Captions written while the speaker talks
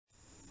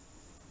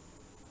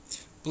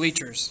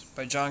Bleachers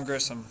by John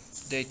Grissom,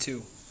 Day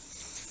 2.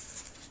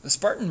 The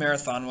Spartan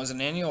Marathon was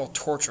an annual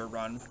torture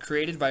run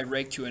created by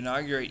Rake to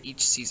inaugurate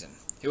each season.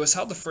 It was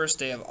held the first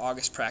day of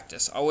August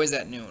practice, always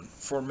at noon,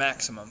 for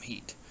maximum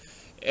heat.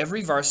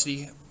 Every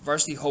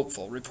varsity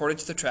hopeful reported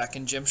to the track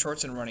in gym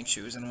shorts and running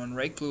shoes, and when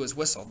Rake blew his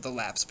whistle, the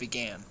laps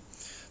began.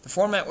 The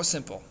format was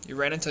simple. You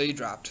ran until you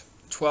dropped.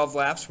 12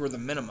 laps were the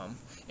minimum.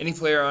 Any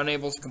player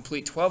unable to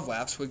complete 12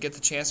 laps would get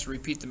the chance to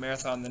repeat the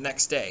marathon the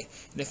next day,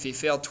 and if he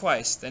failed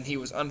twice, then he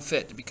was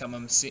unfit to become a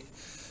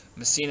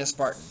Messina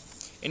Spartan.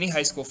 Any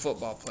high school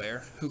football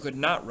player who could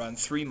not run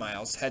 3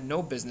 miles had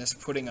no business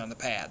putting on the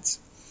pads.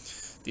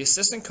 The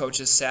assistant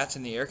coaches sat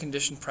in the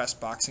air-conditioned press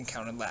box and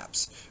counted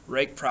laps.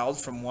 Rake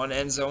prowled from one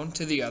end zone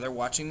to the other,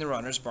 watching the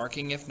runners,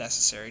 barking if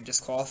necessary,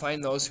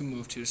 disqualifying those who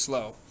moved too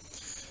slow.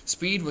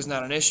 Speed was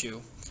not an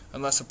issue,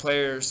 unless a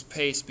player's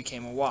pace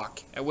became a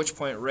walk, at which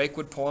point Rake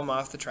would pull him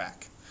off the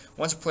track.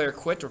 Once a player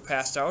quit or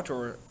passed out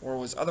or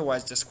was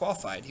otherwise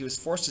disqualified, he was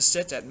forced to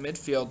sit at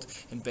midfield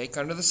and bake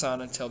under the sun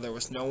until there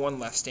was no one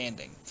left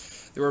standing.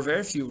 There were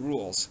very few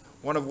rules,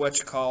 one of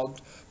which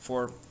called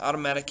for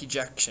automatic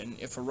ejection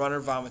if a runner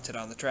vomited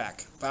on the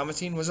track.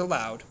 Vomiting was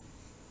allowed,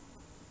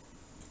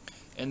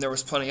 and there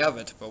was plenty of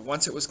it, but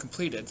once it was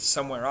completed,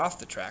 somewhere off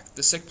the track,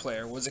 the sick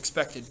player was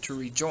expected to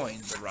rejoin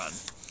the run.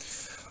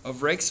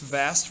 Of Rake's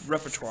vast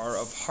repertoire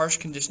of harsh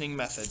conditioning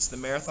methods, the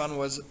marathon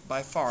was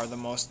by far the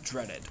most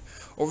dreaded.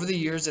 Over the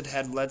years, it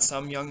had led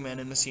some young men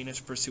in Messina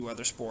to pursue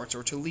other sports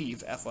or to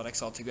leave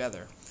athletics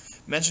altogether.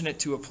 Mention it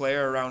to a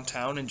player around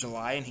town in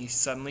July, and he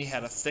suddenly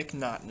had a thick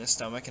knot in his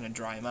stomach and a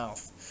dry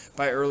mouth.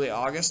 By early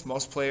August,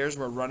 most players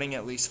were running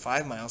at least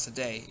 5 miles a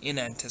day in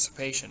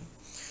anticipation.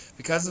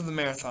 Because of the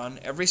marathon,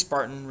 every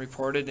Spartan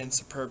reported in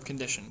superb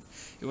condition.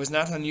 It was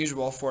not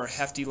unusual for a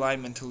hefty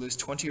lineman to lose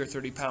 20 or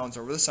 30 pounds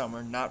over the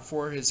summer, not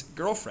for his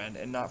girlfriend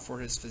and not for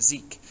his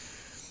physique.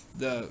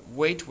 The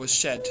weight was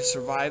shed to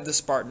survive the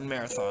Spartan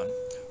marathon.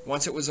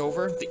 Once it was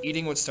over, the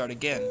eating would start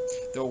again,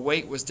 though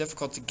weight was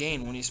difficult to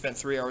gain when you spent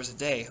 3 hours a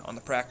day on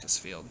the practice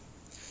field.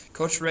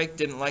 Coach Rake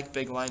didn't like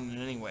big linemen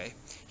anyway.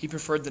 He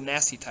preferred the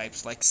nasty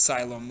types like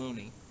Silo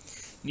Mooney.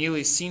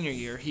 Neely's senior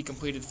year, he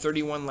completed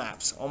 31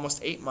 laps,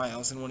 almost 8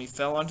 miles, and when he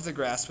fell onto the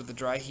grass with the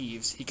dry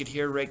heaves, he could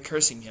hear Rake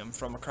cursing him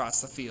from across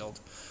the field.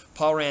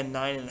 Paul ran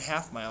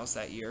 9.5 miles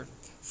that year,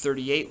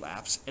 38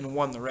 laps, and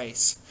won the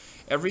race.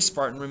 Every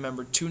Spartan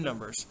remembered 2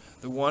 numbers,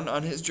 the one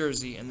on his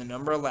jersey and the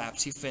number of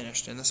laps he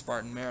finished in the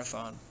Spartan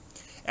marathon.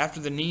 After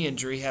the knee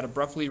injury had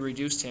abruptly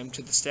reduced him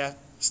to the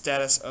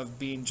status of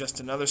being just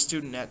another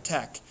student at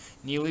Tech,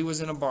 Neely was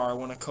in a bar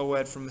when a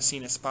co-ed from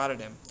Messina spotted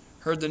him.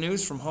 "Heard the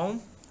news from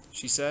home?"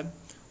 she said.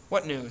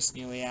 "What news?"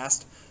 Neely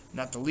asked,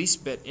 not the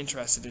least bit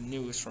interested in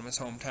news from his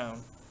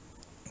hometown.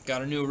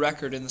 "Got a new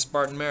record in the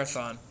Spartan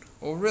Marathon."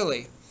 "Oh,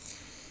 really?"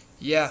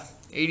 "Yeah,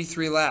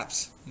 83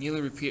 laps."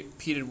 Neely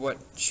repeated what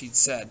she'd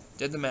said.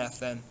 Did the math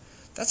then.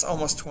 "That's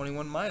almost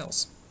 21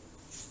 miles."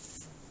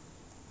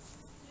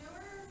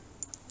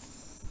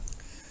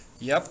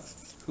 "Yep.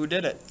 Who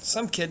did it?"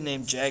 "Some kid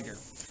named Jagger."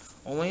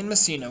 Only in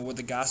Messina would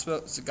the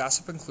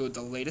gossip include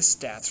the latest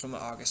stats from the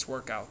August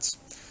workouts.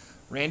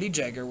 Randy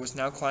Jagger was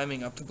now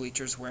climbing up the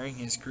bleachers wearing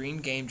his green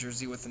game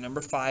jersey with the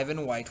number 5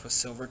 in white with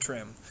silver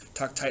trim,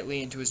 tucked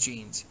tightly into his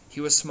jeans. He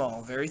was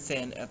small, very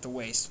thin at the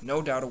waist,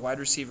 no doubt a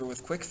wide receiver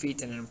with quick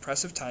feet and an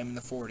impressive time in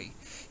the 40.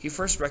 He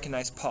first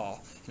recognized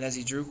Paul, and as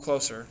he drew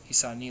closer, he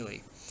saw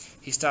Neely.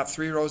 He stopped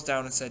 3 rows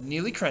down and said,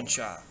 "Neely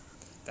Crenshaw."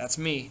 "That's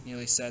me,"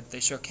 Neely said. They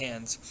shook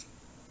hands.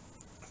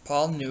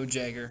 Paul knew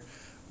Jagger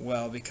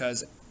well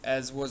because,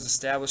 as was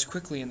established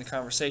quickly in the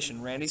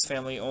conversation, Randy's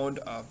family owned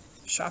a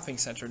shopping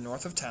center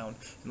north of town,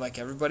 and like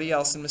everybody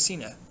else in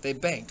Messina, they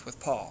banked with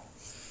Paul.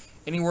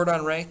 "Any word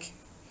on Rake?"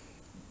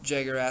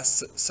 Jagger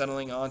asked,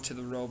 settling onto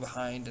the row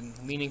behind and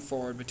leaning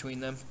forward between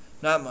them.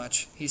 "Not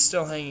much. He's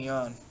still hanging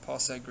on," Paul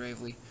said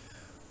gravely.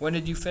 "When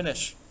did you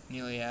finish?"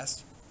 Neely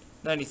asked.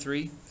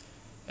 93.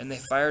 "And they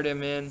fired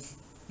him in?"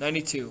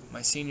 92,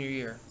 my senior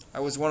year. I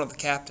was one of the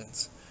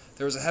captains."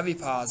 There was a heavy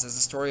pause as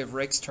the story of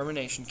Rake's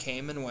termination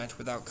came and went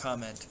without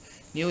comment.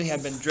 Neely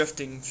had been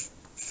drifting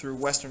through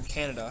Western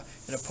Canada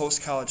in a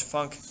post-college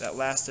funk that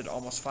lasted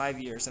almost 5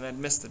 years and had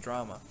missed the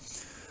drama.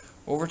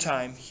 Over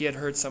time, he had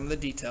heard some of the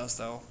details,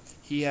 though.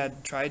 He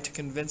had tried to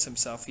convince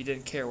himself he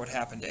didn't care what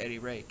happened to Eddie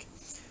Rake.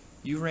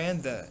 You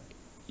ran the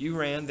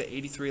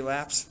 83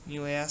 laps?"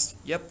 Neely asked.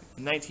 "Yep,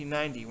 in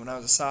 1990 when I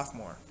was a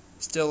sophomore."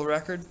 "Still a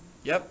record?"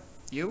 "Yep.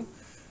 You?"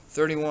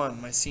 31,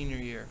 my senior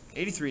year.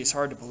 83 is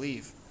hard to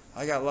believe.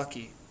 I got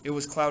lucky. It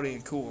was cloudy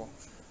and cool."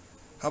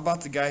 "How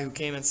about the guy who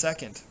came in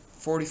second?"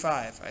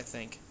 45, I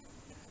think.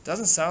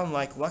 "Doesn't sound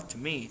like luck to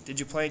me. Did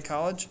you play in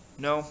college?"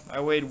 "No, I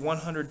weighed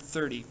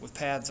 130 with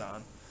pads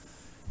on."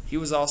 "He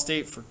was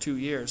all-state for 2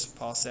 years,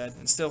 Paul said,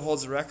 and still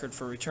holds the record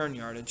for return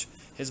yardage.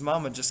 His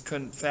mama just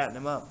couldn't fatten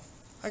him up."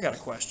 "I got a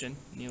question,"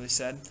 Neely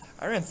said.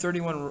 "I ran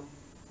 31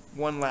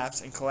 laps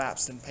and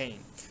collapsed in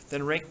pain.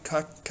 Then Rake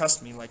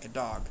cussed me like a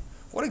dog.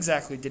 What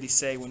exactly did he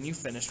say when you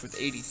finished with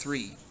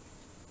 83?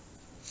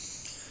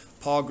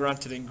 Paul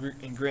grunted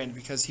and grinned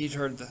because he'd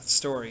heard the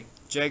story.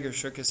 Jagger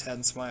shook his head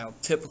and smiled.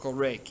 "Typical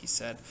rake," he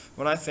said.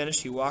 "When I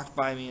finished, he walked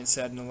by me and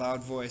said in a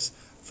loud voice,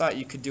 'Thought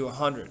you could do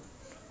 100.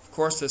 Of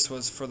course, this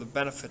was for the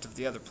benefit of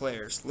the other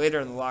players. Later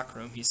in the locker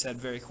room, he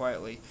said very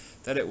quietly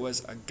that it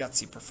was a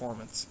gutsy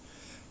performance.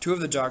 Two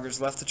of the joggers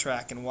left the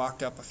track and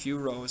walked up a few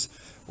rows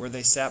where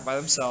they sat by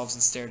themselves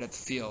and stared at the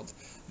field.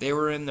 They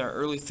were in their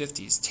early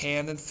 50s,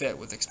 tanned and fit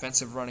with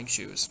expensive running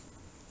shoes.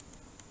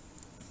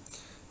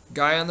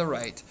 "Guy on the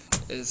right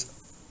is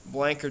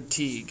Blankard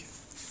Teague,"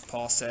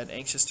 Paul said,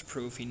 anxious to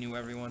prove he knew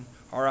everyone.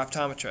 "Our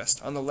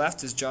optometrist. On the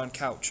left is John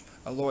Couch,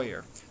 a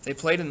lawyer. They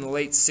played in the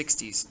late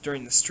 60s,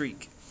 during the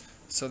streak."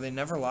 "So they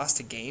never lost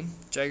a game?"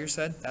 Jagger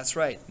said. "That's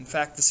right. In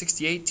fact, the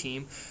 68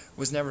 team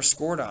was never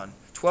scored on.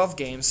 12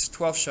 games,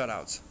 12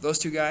 shutouts. Those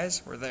two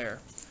guys were there."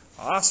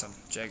 "Awesome,"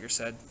 Jagger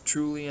said,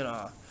 truly in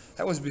awe.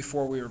 "That was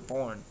before we were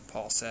born,"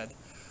 Paul said.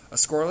 A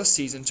scoreless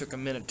season took a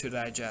minute to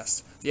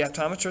digest. The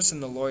optometrist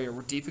and the lawyer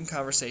were deep in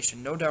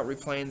conversation, no doubt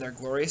replaying their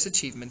glorious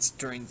achievements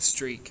during the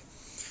streak.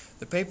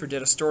 "The paper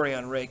did a story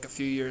on Rake a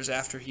few years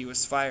after he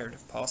was fired,"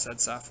 Paul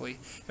said softly.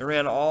 "It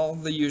ran all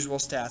the usual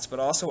stats, but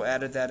also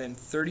added that in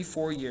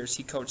 34 years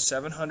he coached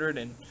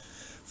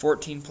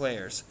 714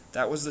 players.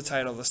 That was the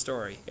title of the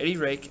story, Eddie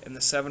Rake and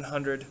the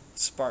 700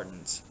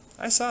 Spartans."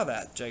 "I saw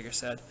that," Jagger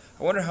said.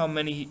 "I wonder how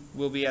many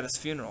will be at his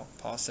funeral,"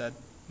 Paul said.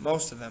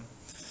 "Most of them."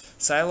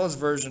 Silo's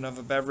version of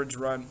a beverage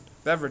run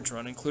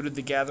included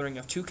the gathering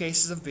of 2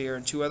 cases of beer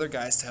and 2 other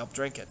guys to help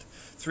drink it.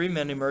 3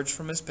 men emerged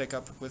from his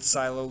pickup, with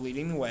Silo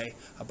leading the way,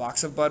 a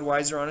box of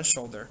Budweiser on his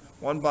shoulder.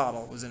 1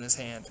 bottle was in his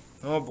hand.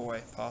 "Oh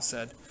boy," Paul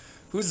said.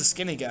 "Who's the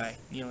skinny guy?"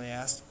 Neely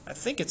asked. "I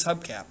think it's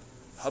Hubcap."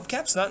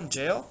 "Hubcap's not in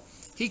jail?"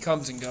 "He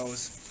comes and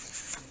goes."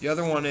 "The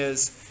other one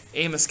is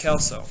Amos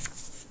Kelso,"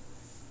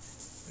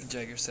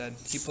 Jagger said.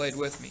 "He played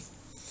with me."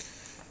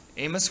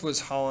 Amos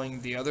was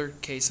hauling the other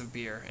case of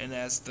beer, and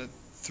as the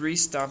 3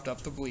 stomped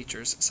up the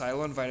bleachers,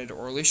 Silo invited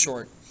Orley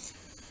Short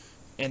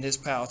and his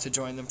pal to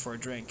join them for a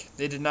drink.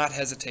 They did not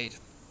hesitate.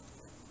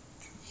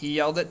 He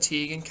yelled at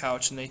Teague and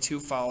Couch, and they too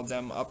followed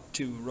them up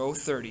to row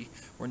 30,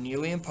 where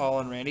Neely and Paul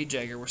and Randy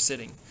Jagger were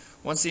sitting.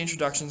 Once the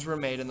introductions were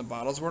made and the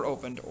bottles were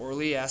opened,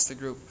 Orley asked the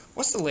group,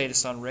 "What's the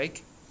latest on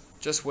Rake?"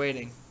 "Just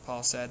waiting,"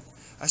 Paul said.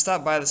 "I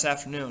stopped by this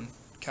afternoon,"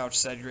 Couch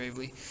said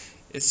gravely.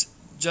 "It's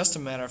just a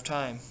matter of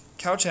time."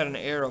 Couch had an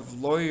air of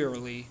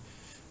lawyerly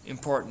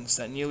importance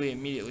that Neely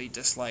immediately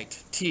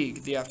disliked.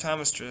 Teague, the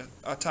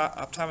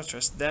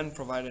optometrist, then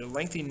provided a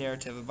lengthy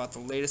narrative about the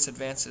latest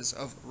advances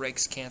of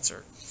Rake's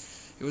cancer.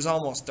 It was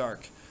almost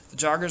dark. The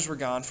joggers were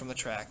gone from the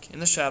track. In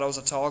the shadows,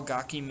 a tall,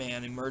 gawky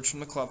man emerged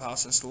from the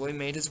clubhouse and slowly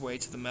made his way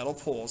to the metal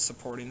poles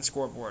supporting the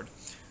scoreboard.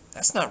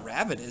 "That's not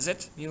Rabbit, is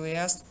it?" Neely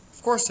asked.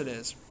 "Of course it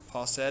is,"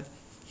 Paul said.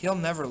 "He'll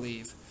never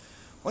leave."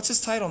 "What's his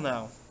title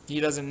now?"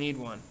 "He doesn't need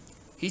one."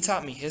 "He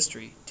taught me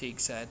history," Teague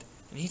said.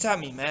 "And he taught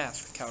me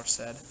math," Couch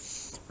said.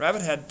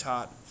 Rabbit had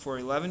taught for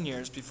 11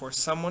 years before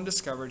someone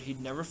discovered he'd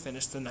never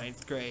finished the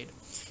 9th grade.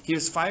 He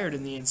was fired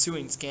in the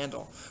ensuing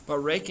scandal, but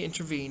Rake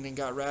intervened and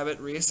got Rabbit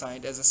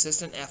reassigned as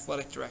assistant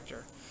athletic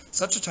director.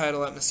 Such a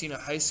title at Messina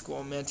High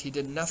School meant he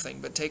did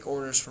nothing but take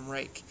orders from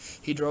Rake.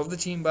 He drove the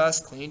team bus,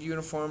 cleaned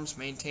uniforms,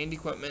 maintained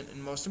equipment,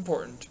 and most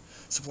important,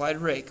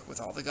 supplied Rake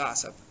with all the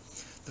gossip.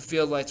 The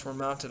field lights were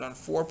mounted on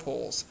 4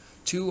 poles,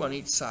 2 on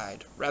each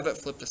side. Rabbit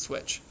flipped a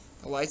switch.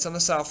 The lights on the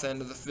south end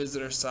of the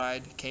visitor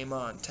side came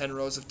on, 10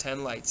 rows of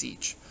 10 lights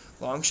each.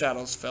 Long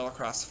shadows fell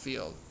across the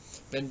field.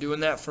 "Been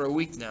doing that for a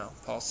week now,"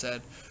 Paul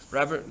said.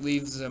 "Rabbit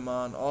leaves them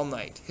on all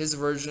night, his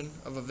version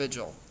of a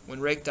vigil. When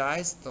Rake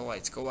dies, the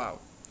lights go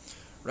out."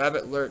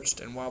 Rabbit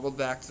lurched and wobbled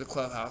back to the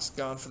clubhouse,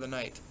 gone for the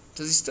night.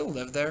 "Does he still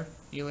live there?"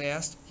 Neely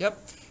asked.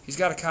 "Yep. He's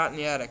got a cot in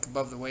the attic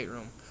above the weight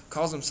room.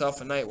 Calls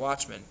himself a night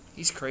watchman.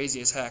 He's crazy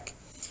as heck."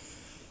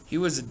 "He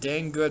was a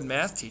dang good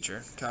math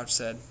teacher," Couch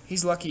said.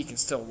 "He's lucky he can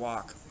still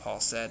walk," Paul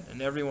said, and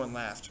everyone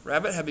laughed.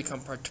 Rabbit had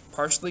become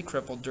partially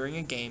crippled during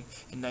a game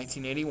in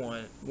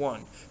 1981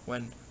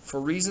 when, for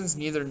reasons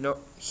neither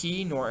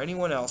he nor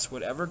anyone else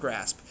would ever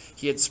grasp,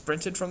 he had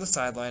sprinted from the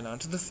sideline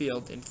onto the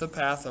field into the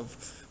path of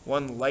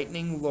one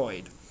Lightning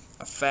Lloyd,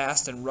 a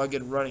fast and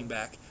rugged running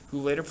back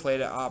who later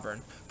played at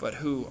Auburn, but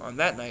who, on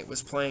that night,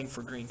 was playing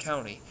for Greene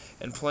County,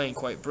 and playing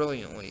quite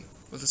brilliantly.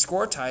 With the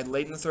score tied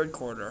late in the 3rd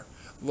quarter,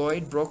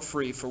 Lloyd broke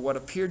free for what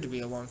appeared to be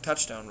a long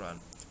touchdown run.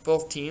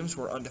 Both teams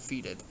were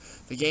undefeated.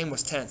 The game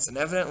was tense, and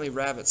evidently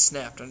Rabbit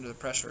snapped under the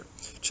pressure.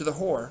 To the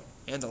horror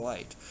and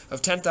delight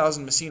of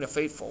 10,000 Messina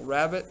faithful,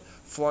 Rabbit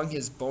flung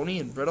his bony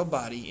and brittle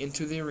body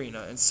into the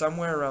arena, and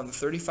somewhere around the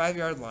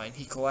 35-yard line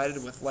he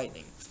collided with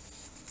Lightning.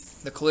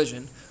 The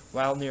collision,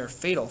 while near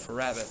fatal for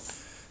Rabbit,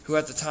 who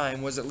at the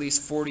time was at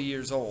least 40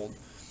 years old,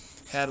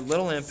 had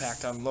little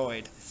impact on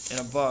Lloyd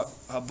and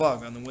a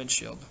bug on the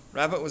windshield.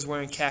 Rabbit was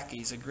wearing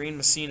khakis, a green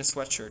Messina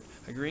sweatshirt,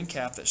 a green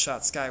cap that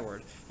shot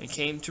skyward and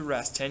came to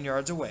rest 10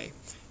 yards away,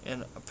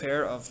 and a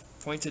pair of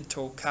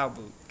pointed-toe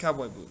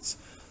cowboy boots,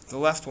 the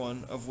left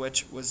one of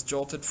which was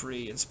jolted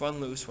free and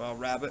spun loose while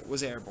Rabbit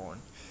was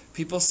airborne.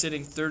 People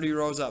sitting 30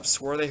 rows up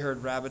swore they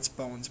heard Rabbit's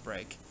bones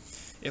break.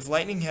 If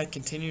Lightning had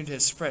continued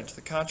his sprint,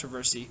 the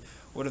controversy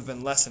would have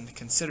been lessened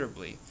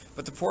considerably,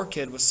 but the poor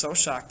kid was so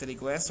shocked that he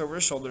glanced over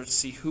his shoulder to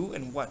see who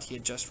and what he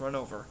had just run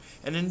over,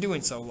 and in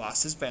doing so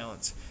lost his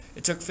balance.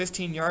 It took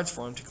 15 yards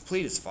for him to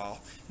complete his fall,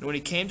 and when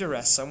he came to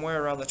rest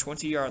somewhere around the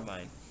 20-yard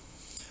line,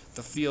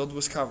 the field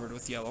was covered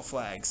with yellow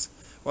flags.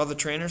 While the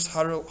trainers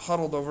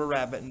huddled over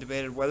Rabbit and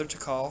debated whether to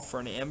call for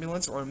an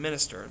ambulance or a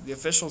minister, the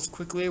officials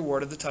quickly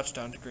awarded the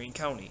touchdown to Greene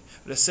County,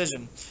 a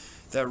decision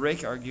that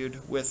Rake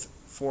argued with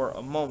for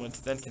a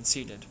moment, then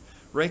conceded.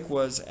 Rake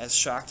was as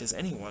shocked as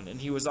anyone,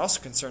 and he was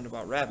also concerned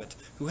about Rabbit,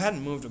 who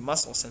hadn't moved a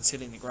muscle since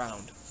hitting the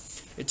ground.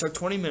 It took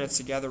 20 minutes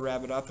to gather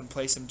Rabbit up and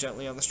place him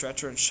gently on the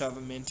stretcher and shove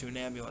him into an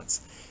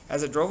ambulance.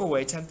 As it drove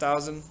away,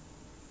 10,000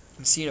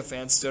 Messina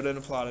fans stood and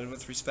applauded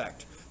with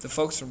respect. The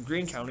folks from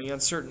Greene County,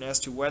 uncertain as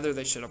to whether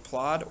they should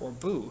applaud or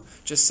boo,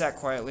 just sat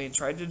quietly and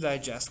tried to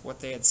digest what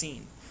they had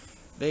seen.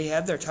 They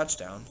had their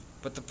touchdown,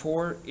 but the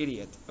poor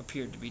idiot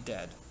appeared to be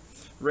dead.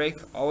 Rake,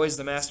 always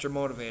the master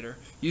motivator,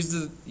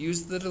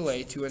 used the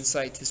delay to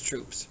incite his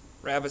troops.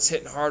 "Rabbit's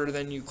hitting harder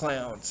than you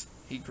clowns,"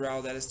 he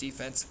growled at his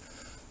defense.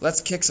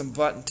 "Let's kick some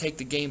butt and take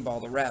the game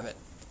ball to Rabbit."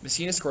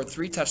 Messina scored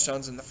 3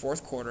 touchdowns in the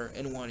fourth quarter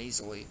and won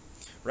easily.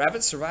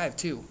 Rabbit survived,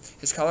 too.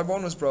 His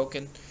collarbone was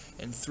broken,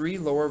 and 3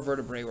 lower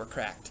vertebrae were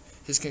cracked.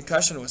 His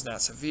concussion was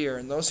not severe,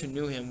 and those who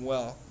knew him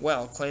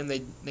well claimed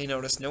they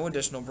noticed no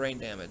additional brain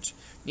damage.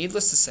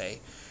 Needless to say,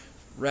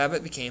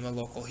 Rabbit became a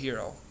local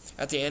hero.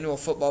 At the annual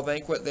football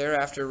banquet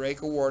thereafter,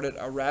 Rake awarded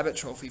a Rabbit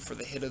trophy for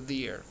the hit of the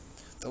year.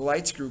 The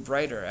lights grew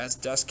brighter as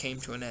dusk came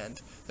to an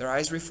end. Their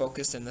eyes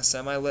refocused in the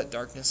semi-lit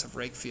darkness of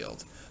Rake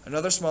Field.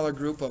 Another smaller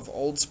group of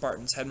old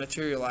Spartans had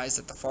materialized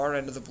at the far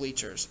end of the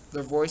bleachers.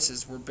 Their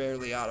voices were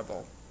barely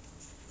audible.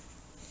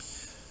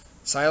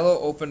 Silo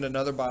opened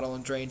another bottle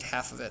and drained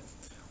half of it.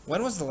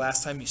 "When was the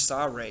last time you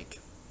saw Rake?"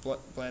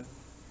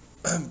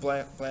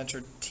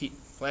 Blanchard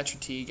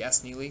Teague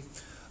asked Neely.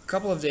 "A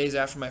couple of days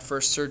after my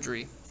first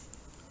surgery,"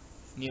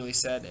 Neely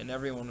said, and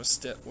everyone was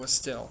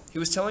still. He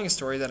was telling a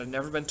story that had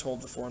never been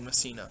told before in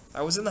Messina.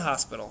 "I was in the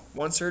hospital.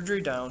 1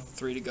 surgery down,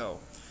 3 to go."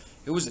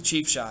 "It was a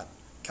cheap shot,"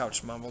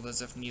 Couch mumbled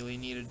as if Neely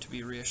needed to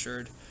be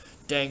reassured.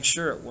 Dang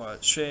sure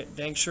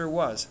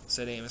was,"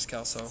 said Amos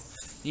Kelso.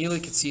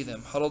 Neely could see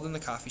them, huddled in the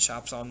coffee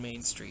shops on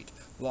Main Street.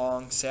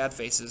 Long, sad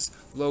faces,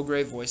 low,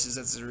 grave voices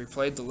as they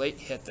replayed the late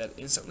hit that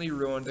instantly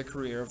ruined the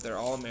career of their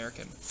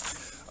All-American.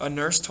 A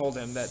nurse told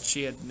him that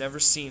she had never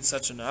seen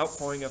such an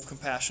outpouring of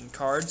compassion,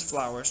 cards,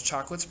 flowers,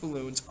 chocolates,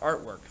 balloons,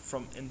 artwork,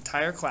 from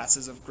entire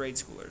classes of grade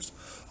schoolers,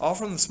 all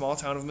from the small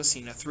town of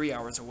Messina, 3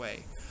 hours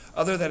away.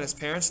 Other than his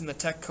parents and the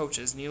tech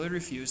coaches, Neely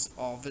refused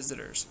all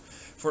visitors.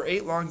 For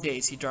 8 long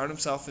days he drowned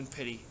himself in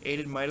pity,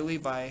 aided mightily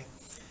by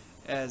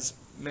as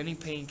many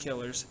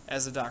painkillers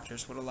as the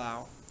doctors would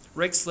allow.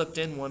 Rake slipped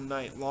in one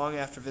night, long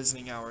after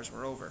visiting hours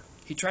were over.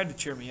 "He tried to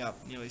cheer me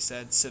up," Neely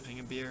said, sipping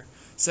a beer.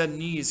 "Said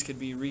knees could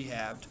be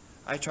rehabbed.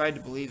 I tried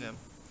to believe him."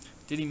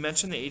 "Did he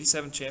mention the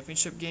 '87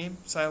 championship game?"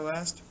 Silo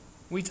asked.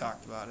 "We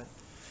talked about it."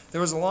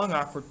 There was a long,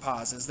 awkward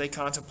pause as they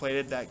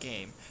contemplated that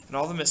game and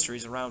all the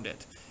mysteries around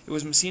it. It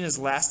was Messina's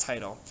last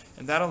title,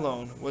 and that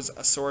alone was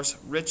a source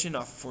rich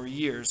enough for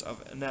years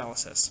of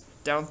analysis.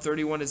 Down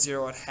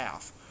 31-0 at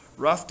half,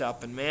 roughed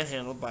up and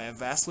manhandled by a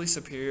vastly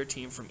superior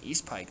team from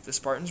East Pike, the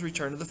Spartans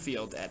returned to the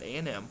field at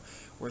A&M,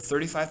 where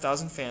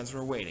 35,000 fans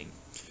were waiting.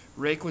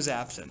 Rake was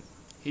absent.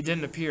 He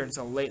didn't appear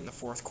until late in the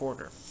fourth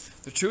quarter.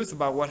 The truth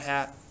about what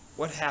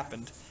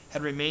happened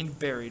had remained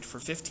buried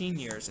for 15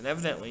 years, and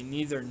evidently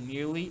neither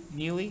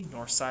Neely,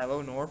 nor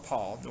Silo, nor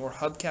Paul, nor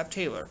Hubcap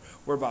Taylor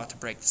were about to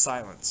break the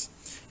silence.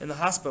 In the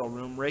hospital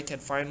room, Rake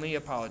had finally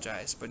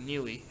apologized, but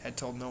Neely had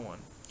told no one.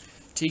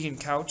 Teague and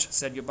Couch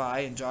said goodbye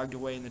and jogged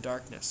away in the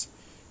darkness.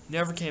 "You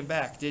never came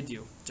back, did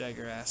you?"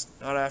 Jagger asked.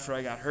 "Not after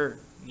I got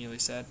hurt," Neely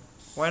said.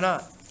 "Why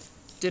not?"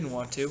 "Didn't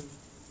want to."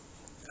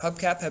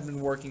 Hubcap had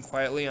been working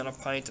quietly on a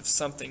pint of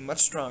something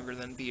much stronger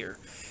than beer.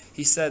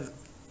 He'd said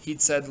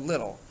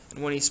little,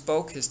 and when he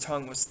spoke his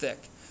tongue was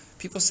thick.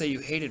 "People say you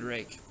hated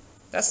Rake."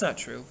 "That's not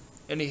true.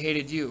 And he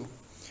hated you."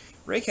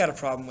 "Rake had a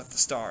problem with the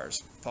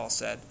stars," Paul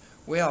said.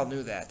 "We all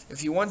knew that.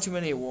 If you won too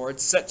many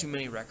awards, set too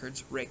many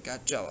records, Rake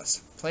got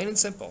jealous. Plain and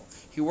simple.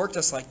 He worked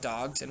us like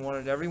dogs and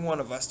wanted every one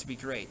of us to be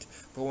great.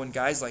 But when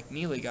guys like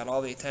Neely got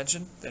all the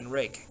attention, then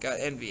Rake got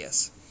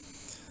envious."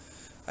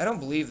 "I don't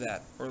believe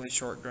that," Orly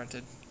Short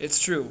grunted. "It's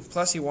true.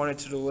 Plus he wanted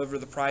to deliver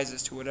the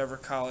prizes to whatever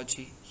college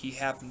he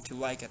happened to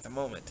like at the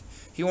moment.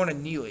 He wanted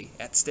Neely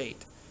at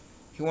State."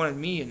 "He wanted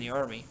me in the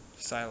Army,"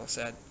 Silo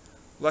said.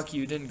 "Lucky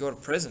you didn't go to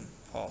prison,"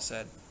 Paul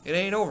said. "It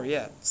ain't over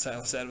yet,"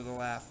 Silo said with a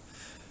laugh.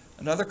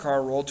 Another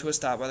car rolled to a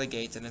stop by the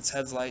gate, and its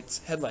headlights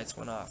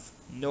went off.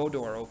 No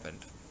door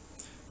opened.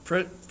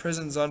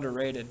 "Prison's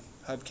underrated,"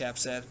 Hubcap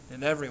said,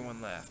 and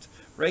everyone laughed.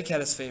 "Rake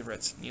had his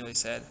favorites," Neely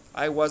said.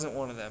 "I wasn't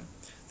one of them."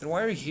 "Then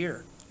why are you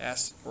here?"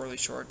 asked Orly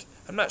Short.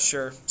 "I'm not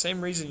sure.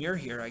 Same reason you're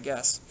here, I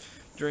guess."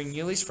 During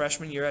Neely's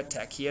freshman year at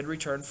Tech, he had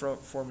returned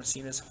for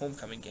Messina's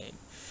homecoming game.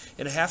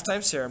 In a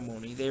halftime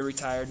ceremony, they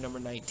retired number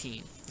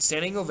 19. The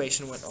standing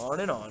ovation went on,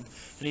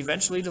 and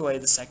eventually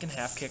delayed the second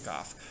half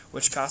kickoff,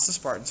 which cost the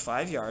Spartans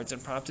 5 yards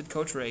and prompted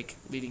Coach Rake,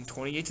 leading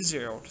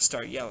 28-0, to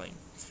start yelling.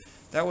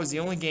 That was the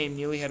only game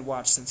Neely had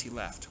watched since he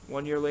left.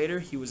 1 year later,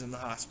 he was in the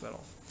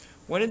hospital.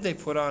 When did they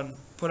put up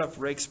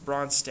Rake's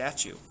bronze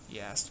statue? He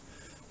asked.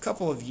 A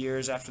couple of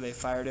years after they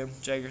fired him,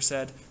 Jagger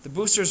said. The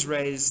boosters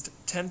raised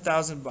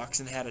 $10,000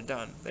 and had it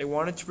done. They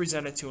wanted to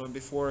present it to him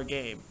before a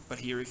game, but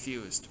he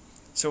refused.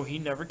 So he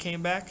never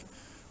came back?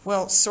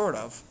 Well, sort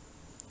of.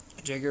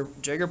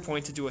 Jagger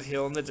pointed to a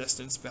hill in the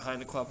distance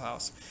behind the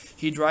clubhouse.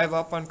 He'd drive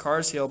up on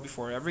Carr's Hill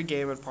before every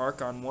game and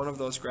park on one of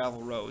those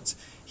gravel roads.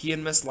 He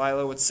and Miss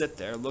Lila would sit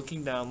there,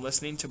 looking down,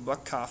 listening to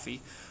Buck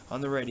Coffee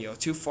on the radio,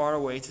 too far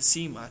away to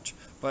see much,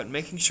 but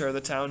making sure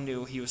the town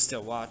knew he was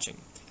still watching.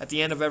 At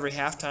the end of every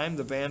halftime,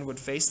 the band would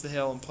face the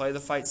hill and play the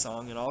fight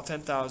song, and all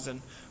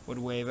 10,000 would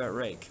wave at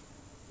Rake.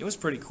 It was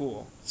pretty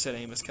cool, said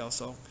Amos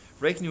Kelso.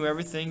 Rake knew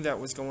everything that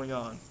was going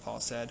on, Paul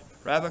said.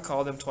 Rabbit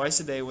called him twice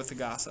a day with the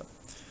gossip.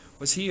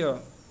 Was he a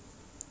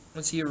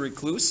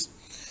recluse?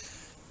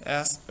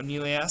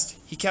 Neely asked.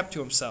 He kept to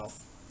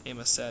himself,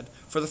 Amos said.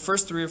 For the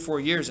first 3 or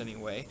 4 years,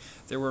 anyway.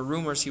 There were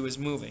rumors he was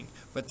moving,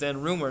 but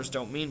then rumors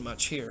don't mean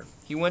much here.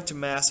 He went to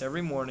Mass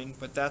every morning,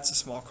 but that's a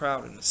small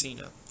crowd in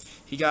Messina.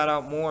 He got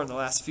out more in the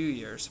last few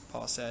years,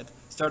 Paul said.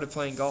 Started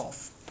playing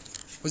golf.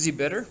 Was he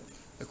bitter?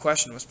 The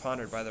question was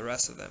pondered by the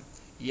rest of them.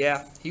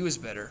 Yeah, he was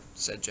bitter,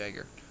 said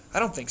Jagger. I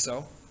don't think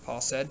so,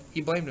 Paul said. He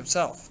blamed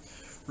himself.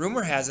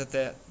 Rumor has it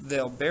that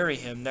they'll bury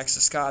him next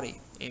to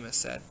Scotty, Amos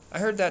said. I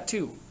heard that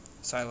too,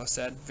 Silo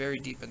said, very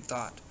deep in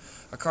thought.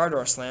 A car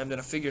door slammed and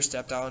a figure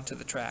stepped out onto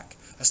the track.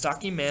 A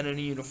stocky man in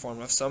a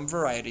uniform of some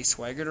variety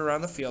swaggered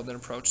around the field and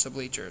approached the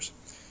bleachers.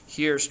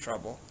 Here's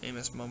trouble,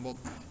 Amos mumbled.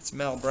 It's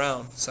Mel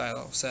Brown,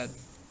 Silo said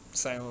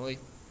silently.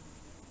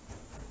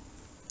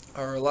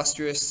 Our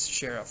illustrious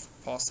sheriff,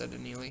 Paul said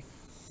to Neely.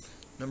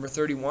 Number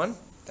 31?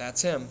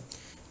 That's him.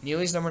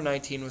 Neely's number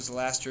 19 was the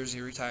last jersey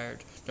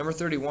retired. Number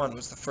 31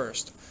 was the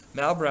first.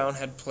 Mal Brown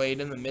had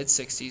played in the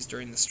mid-60s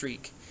during the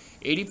streak.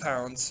 80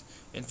 pounds,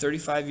 and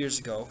 35 years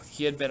ago,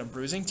 he had been a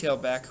bruising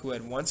tailback who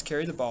had once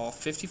carried the ball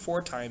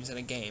 54 times in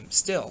a game,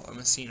 still a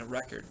Messina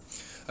record.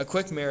 A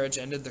quick marriage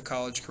ended the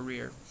college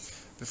career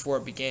before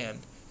it began,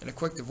 and a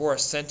quick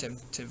divorce sent him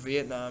to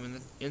Vietnam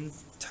in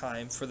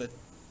time for the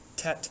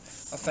Tet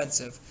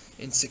Offensive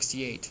in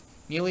 '68.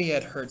 Neely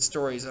had heard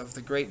stories of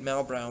the great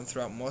Mal Brown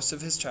throughout most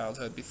of his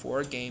childhood.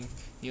 Before a game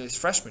Neely's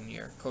freshman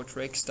year, Coach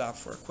Rake stopped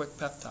for a quick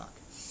pep talk.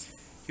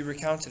 He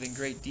recounted in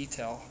great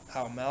detail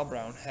how Mal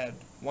Brown had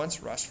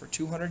once rushed for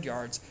 200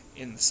 yards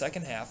in the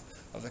second half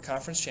of the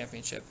conference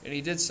championship, and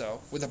he did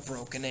so with a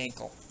broken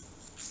ankle.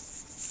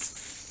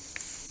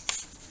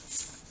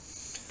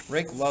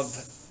 Rake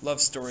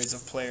loved stories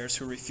of players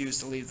who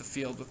refused to leave the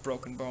field with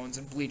broken bones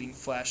and bleeding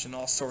flesh and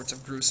all sorts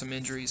of gruesome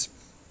injuries.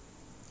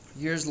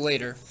 Years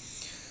later,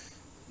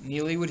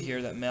 Neely would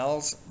hear that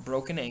Mal's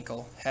broken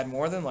ankle had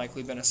more than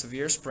likely been a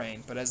severe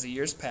sprain, but as the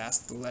years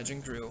passed, the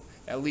legend grew,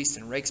 at least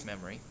in Rake's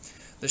memory.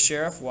 The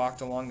sheriff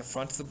walked along the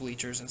front of the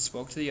bleachers and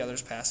spoke to the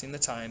others passing the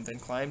time, then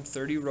climbed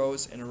 30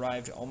 rows and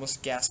arrived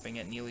almost gasping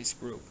at Neely's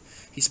group.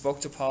 He spoke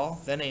to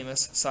Paul, then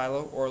Amos,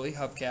 Silo, Orley,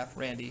 Hubcap,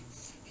 Randy.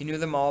 He knew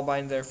them all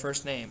by their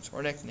first names,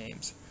 or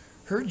nicknames.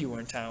 Heard you were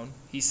in town,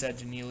 he said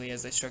to Neely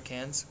as they shook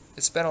hands.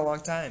 It's been a long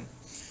time.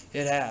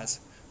 It has,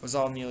 was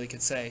all Neely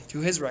could say. To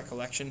his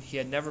recollection, he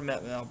had never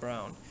met Mal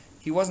Brown.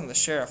 He wasn't the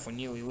sheriff when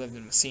Neely lived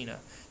in Messina.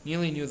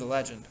 Neely knew the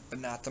legend,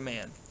 but not the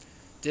man.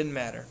 Didn't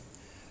matter.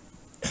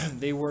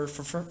 They were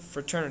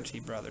fraternity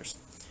brothers.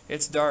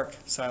 It's dark,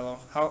 Silo.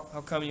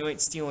 How come you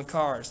ain't stealing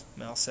cars?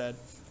 Mal said.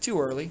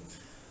 Too early.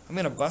 I'm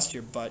going to bust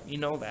your butt, you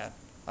know that.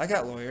 I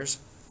got lawyers.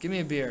 Give me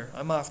a beer.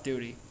 I'm off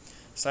duty.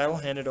 Silo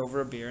handed over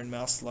a beer and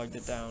Mal slugged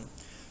it down.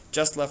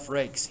 Just left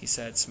Rake's, he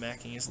said,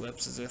 smacking his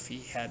lips as if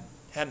he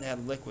hadn't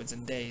had liquids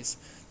in days.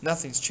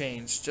 Nothing's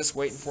changed. Just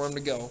waiting for him to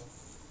go.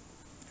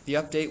 The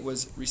update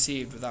was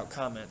received without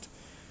comment.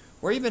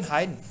 Where you been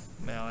hiding?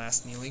 Mal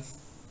asked Neely.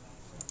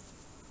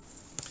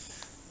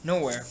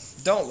 Nowhere.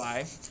 Don't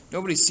lie.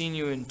 Nobody's seen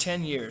you in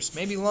 10 years,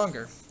 maybe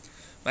longer.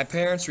 My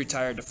parents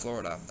retired to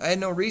Florida. I had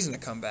no reason to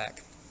come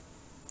back.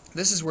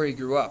 This is where you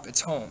grew up.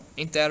 It's home.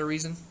 Ain't that a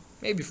reason?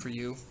 Maybe for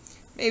you.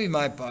 Maybe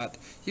my butt.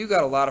 You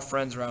got a lot of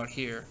friends around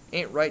here.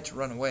 Ain't right to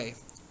run away.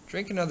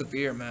 Drink another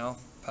beer, Mal,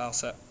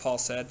 Paul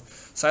said.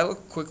 Silo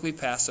quickly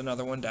passed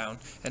another one down,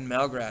 and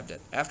Mal grabbed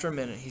it. After a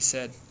minute, he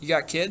said, You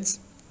got kids?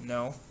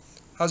 No.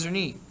 How's your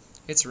knee?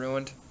 It's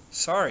ruined.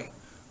 Sorry.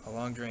 A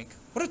long drink.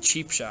 What a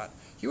cheap shot.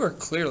 You are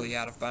clearly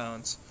out of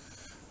bounds.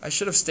 I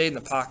should have stayed in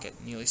the pocket,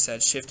 Neely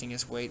said, shifting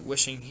his weight,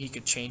 wishing he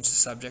could change the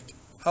subject.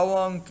 How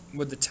long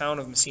would the town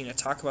of Messina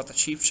talk about the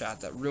cheap shot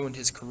that ruined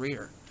his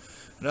career?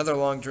 Another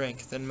long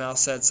drink. Then Mal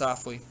said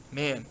softly,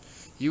 Man,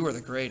 you are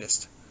the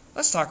greatest.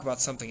 Let's talk about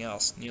something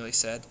else, Neely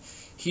said.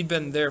 He'd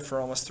been there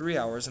for almost 3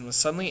 hours and was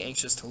suddenly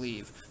anxious to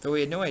leave, though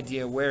he had no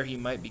idea where he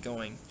might be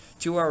going.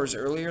 2 hours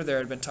earlier there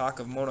had been talk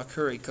of Mona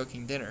Curry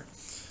cooking dinner,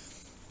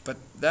 but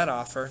that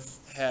offer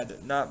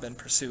had not been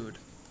pursued.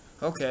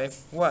 Okay,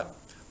 what?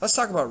 Let's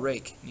talk about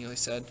Rake, Neely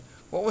said.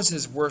 What was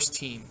his worst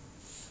team?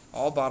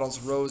 All bottles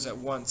rose at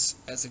once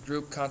as the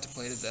group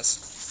contemplated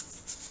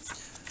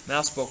this.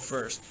 Mal spoke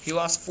first. He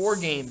lost 4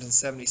 games in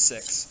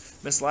 76.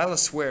 Miss Lila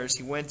swears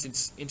he went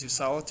into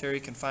solitary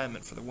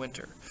confinement for the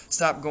winter,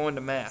 stopped going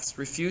to Mass,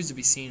 refused to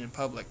be seen in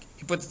public.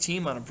 He put the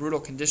team on a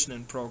brutal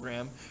conditioning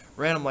program,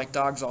 ran them like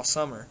dogs all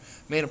summer,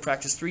 made them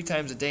practice 3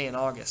 times a day in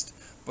August.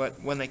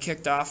 But when they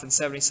kicked off in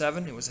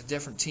 77, it was a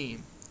different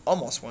team,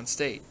 almost won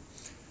state.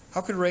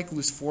 How could Rake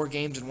lose 4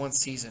 games in one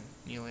season?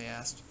 Neely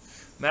asked.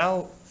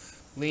 Mal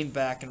leaned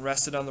back and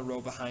rested on the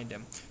row behind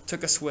him,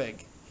 took a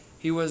swig.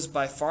 He was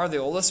by far the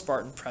oldest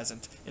Spartan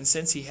present, and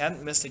since he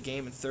hadn't missed a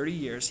game in 30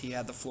 years, he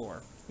had the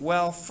floor.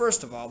 Well,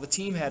 first of all, the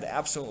team had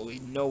absolutely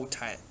no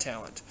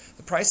talent.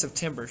 The price of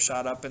timber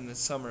shot up in the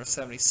summer of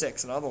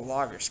 76, and all the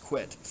loggers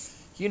quit.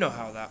 You know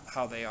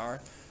how they are.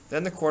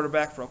 Then the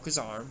quarterback broke his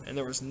arm, and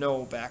there was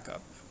no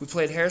backup. We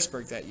played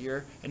Harrisburg that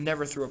year and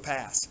never threw a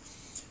pass.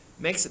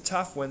 Makes it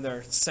tough when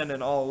they're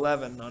sending all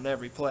 11 on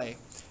every play.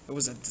 It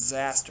was a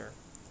disaster.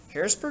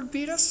 Harrisburg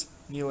beat us?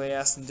 Neely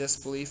asked in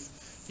disbelief.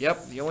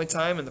 Yep, the only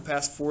time in the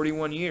past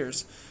 41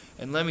 years.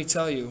 And let me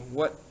tell you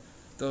what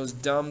those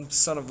dumb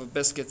son of a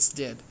biscuits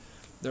did.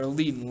 They're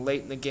leading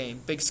late in the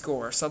game. Big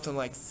score, something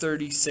like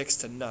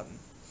 36-0.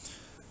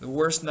 The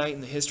worst night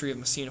in the history of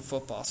Massena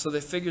football. So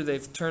they figure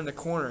they've turned the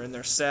corner in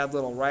their sad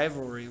little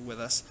rivalry with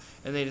us,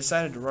 and they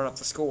decided to run up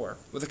the score.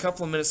 With a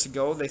couple of minutes to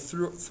go, they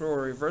throw a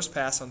reverse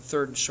pass on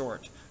 3rd and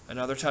short.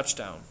 Another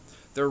touchdown.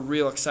 They're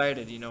real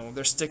excited, you know.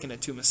 They're sticking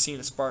it to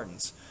Massena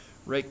Spartans.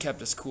 Rake kept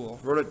his cool,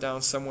 wrote it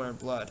down somewhere in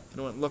blood,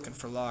 and went looking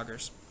for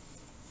loggers.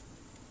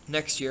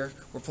 Next year,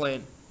 we're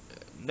playing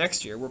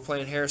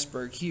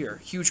Harrisburg here.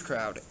 Huge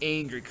crowd,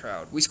 angry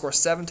crowd. We score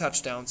 7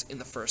 touchdowns in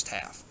the first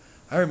half.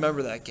 I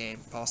remember that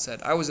game, Paul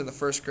said. I was in the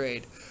 1st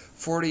grade.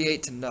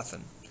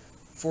 48-0.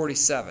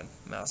 47,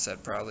 Mal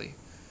said proudly.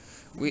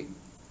 We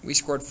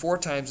scored 4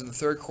 times in the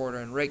 3rd quarter,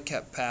 and Rake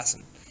kept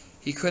passing.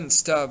 He couldn't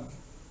sub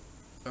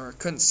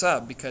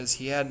because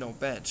he had no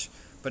bench,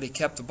 but he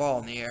kept the ball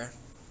in the air.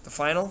 The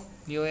final?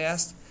 Neely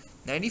asked.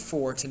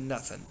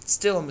 94-0.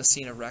 Still a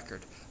Massena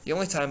record. The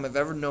only time I've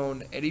ever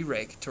known Eddie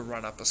Rake to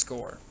run up a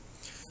score.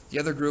 The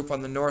other group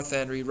on the north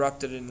end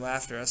erupted in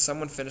laughter as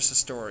someone finished the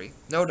story.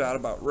 No doubt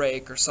about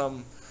Rake or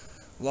some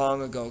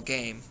long-ago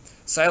game.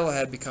 Silo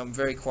had become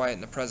very quiet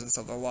in the presence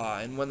of the law,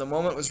 and when the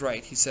moment was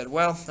right, he said,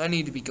 "Well, I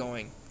need to be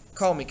going.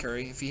 Call me,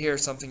 Curry, if you hear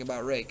something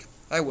about Rake."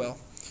 "I will."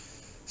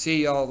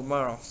 "See y'all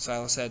tomorrow,"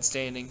 Silo said,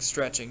 standing,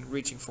 stretching,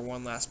 reaching for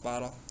one last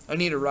bottle. "I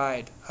need a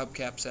ride,"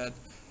 Hubcap said.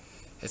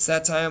 "It's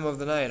that time of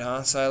the night,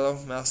 huh, Silo?"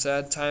 Mal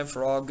said. "Time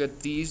for all good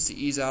thieves to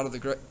ease out of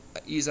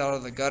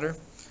the gutter."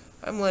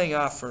 "I'm laying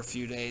off for a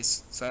few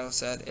days," Silo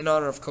said, "in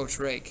honor of Coach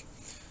Rake."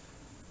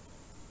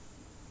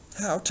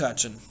 "How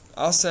touching.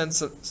 I'll send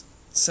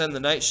the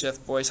night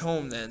shift boys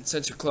home then,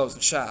 since you're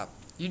closing shop."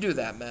 "You do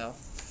that, Mal."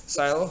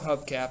 Silo,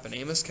 Hubcap, and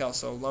Amos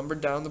Kelso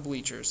lumbered down the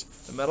bleachers,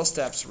 the metal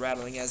steps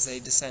rattling as they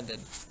descended.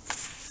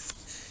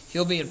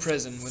 "He'll be in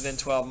prison within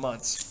 12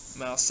 months,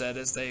 Mal said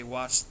as they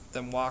watched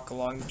them walk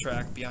along the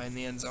track behind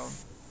the end zone.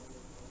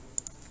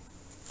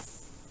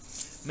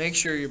 "Make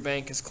sure your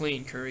bank is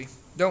clean, Curry."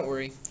 "Don't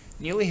worry."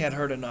 Neely had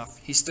heard enough.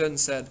 He stood and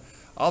said,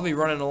 "I'll be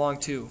running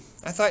along too."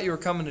 "I thought you were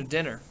coming to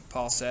dinner,"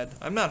 Paul said.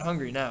 "I'm not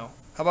hungry now.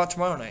 How about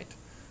tomorrow night?"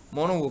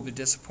 "Mona will be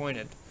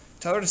disappointed.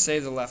 Tell her to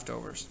save the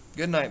leftovers."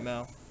 "Good night,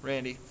 Mal.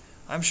 Randy,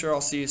 I'm sure I'll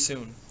see you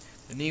soon."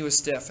 The knee was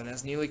stiff, and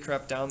as Neely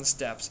crept down the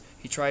steps,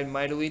 he tried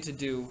mightily to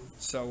do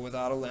so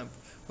without a limp,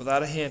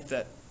 without a hint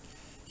that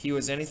he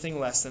was anything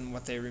less than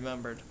what they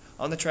remembered.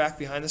 On the track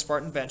behind the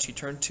Spartan bench, he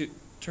turned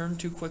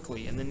too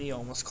quickly, and the knee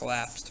almost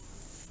collapsed.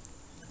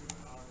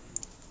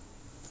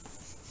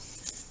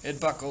 It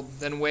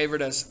buckled, then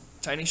wavered as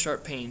tiny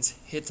sharp pains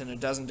hit in a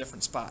dozen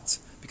different spots.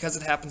 Because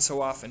it happened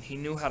so often, he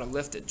knew how to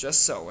lift it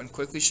just so and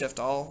quickly shift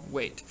all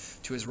weight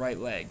to his right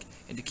leg,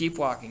 and to keep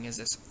walking as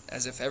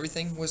if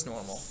everything was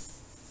normal.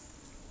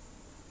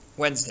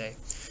 Wednesday.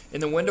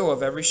 In the window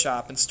of every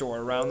shop and store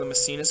around the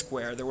Massena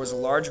Square, there was a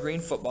large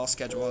green football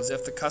schedule as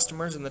if the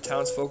customers and the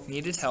townsfolk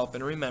needed help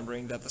in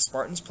remembering that the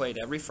Spartans played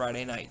every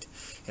Friday night.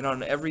 And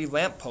on every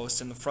lamp post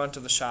in the front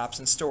of the shops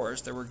and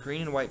stores, there were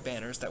green and white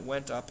banners that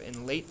went up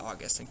in late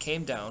August and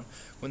came down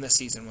when the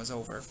season was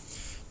over.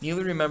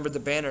 Neely remembered the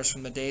banners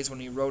from the days when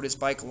he rode his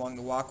bike along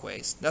the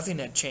walkways. Nothing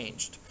had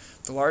changed.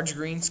 The large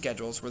green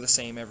schedules were the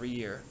same every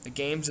year, the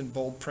games in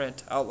bold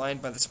print,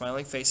 outlined by the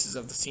smiling faces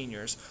of the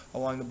seniors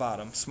along the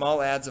bottom,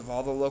 small ads of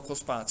all the local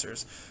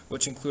sponsors,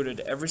 which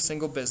included every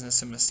single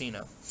business in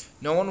Massena.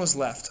 No one was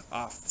left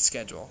off the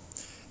schedule.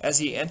 As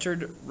he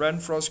entered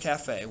Renfro's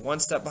Cafe, one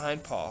step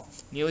behind Paul,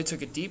 Neely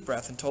took a deep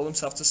breath and told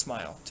himself to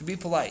smile, to be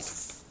polite.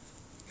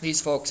 These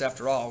folks,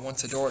 after all,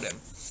 once adored him.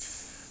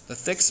 The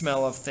thick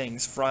smell of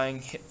things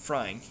frying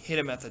hit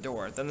him at the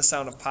door, then the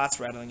sound of pots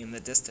rattling in the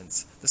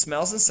distance. The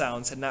smells and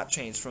sounds had not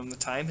changed from the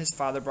time his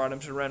father brought him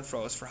to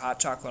Renfro's for hot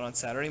chocolate on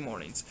Saturday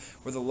mornings,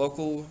 where the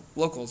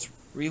locals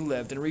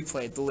relived and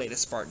replayed the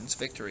latest Spartans'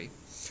 victory.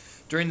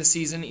 During the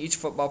season, each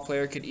football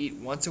player could eat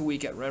once a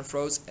week at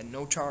Renfro's at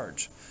no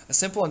charge, a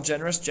simple and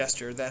generous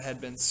gesture that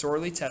had been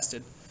sorely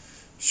tested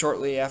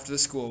shortly after the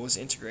school was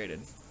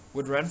integrated.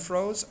 Would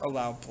Renfro's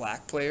allow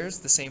black players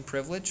the same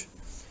privilege?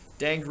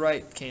 Danged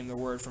right, came the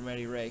word from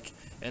Eddie Rake,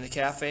 and the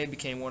cafe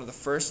became one of the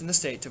first in the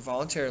state to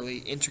voluntarily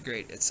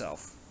integrate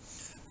itself.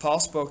 Paul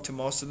spoke to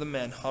most of the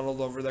men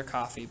huddled over their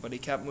coffee, but he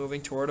kept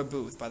moving toward a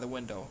booth by the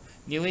window.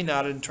 Neely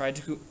nodded and tried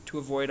to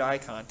avoid eye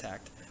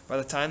contact. By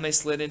the time they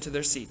slid into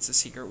their seats, the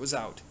secret was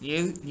out.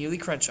 Neely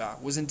Crenshaw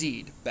was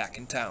indeed back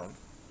in town.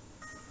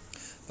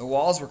 The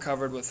walls were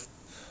covered with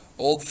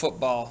old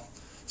football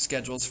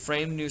schedules,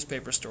 framed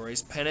newspaper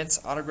stories, pennants,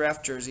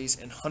 autographed jerseys,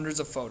 and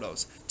hundreds of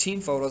photos. Team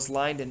photos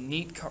lined in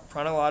neat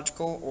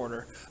chronological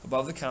order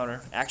above the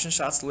counter, action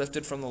shots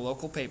lifted from the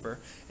local paper,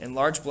 and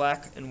large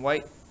black and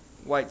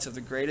whites of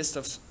the greatest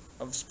of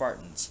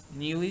Spartans.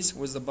 Neely's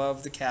was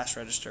above the cash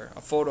register,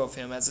 a photo of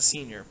him as a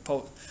senior,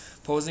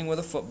 posing with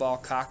a football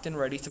cocked and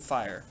ready to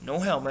fire. No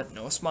helmet,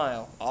 no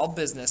smile, all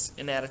business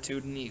and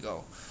attitude and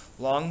ego.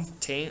 Long,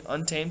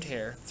 untamed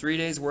hair, 3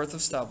 days' worth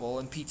of stubble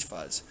and peach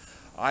fuzz.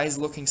 Eyes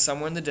looking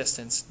somewhere in the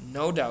distance,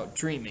 no doubt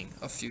dreaming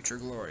of future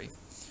glory.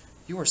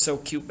 "You were so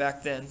cute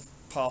back then,"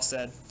 Paul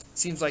said.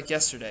 "Seems like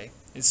yesterday.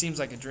 It seems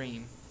like a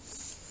dream."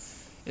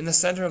 In the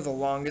center of the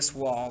longest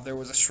wall there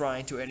was a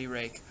shrine to Eddie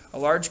Rake, a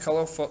large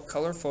color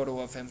photo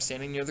of him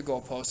standing near the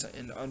goalpost,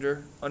 and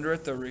under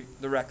it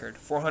the record: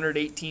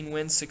 418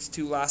 wins,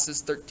 62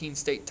 losses, 13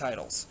 state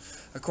titles.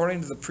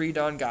 According to the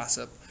pre-dawn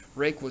gossip,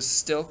 Rake was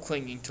still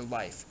clinging to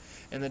life,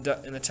 and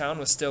the town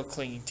was still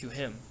clinging to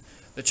him.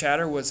 The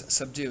chatter was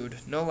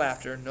subdued, no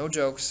laughter, no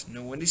jokes,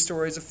 no windy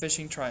stories of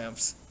fishing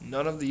triumphs,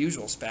 none of the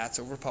usual spats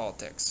over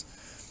politics.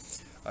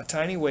 A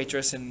tiny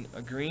waitress in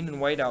a green and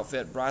white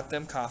outfit brought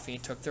them coffee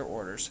and took their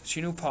orders.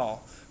 She knew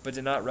Paul, but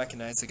did not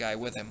recognize the guy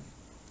with him.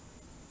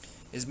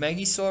 "Is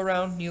Maggie still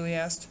around?" Neely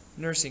asked.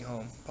 "Nursing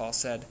home," Paul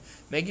said.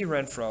 Maggie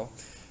Renfro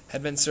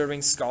had been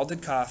serving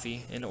scalded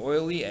coffee and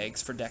oily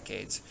eggs for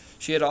decades.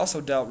 She had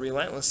also dealt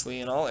relentlessly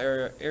in all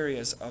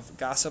areas of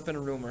gossip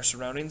and rumor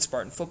surrounding the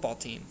Spartan football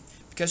team.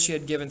 Because she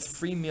had given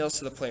free meals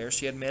to the players,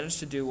 she had managed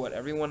to do what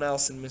everyone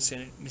else in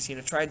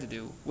Messina tried to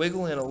do,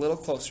 wiggle in a little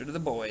closer to the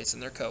boys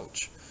and their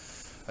coach.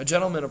 A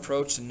gentleman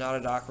approached and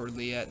nodded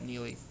awkwardly at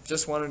Neely.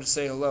 "Just wanted to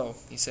say hello,"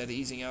 he said,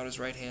 easing out his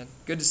right hand.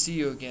 "Good to see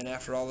you again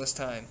after all this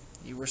time.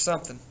 You were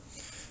something."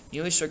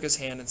 Neely shook his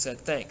hand and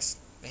said, "Thanks."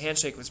 The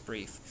handshake was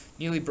brief.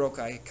 Neely broke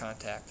eye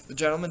contact. The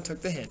gentleman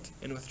took the hint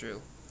and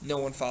withdrew. No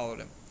one followed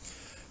him.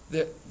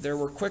 There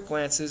were quick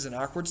glances and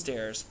awkward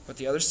stares, but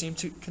the others seemed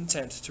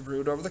content to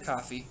brood over the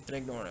coffee and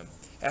ignore him.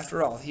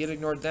 After all, he had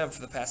ignored them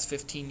for the past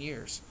 15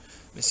 years.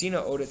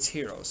 Messina owned its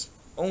heroes,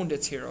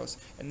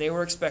 and they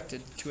were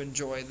expected to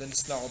enjoy the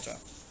nostalgia.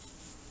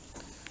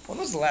 "When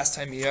was the last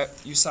time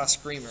you saw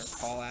Screamer?"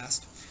 Paul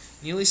asked.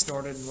 Neely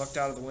snorted and looked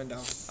out of the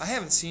window. "I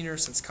haven't seen her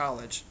since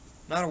college."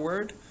 "Not a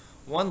word?"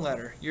 "One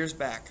letter, years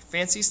back.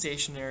 Fancy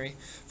stationery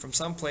from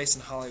some place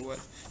in Hollywood.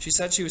 She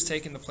said she was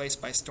taking the place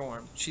by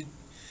storm.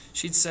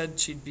 She'd said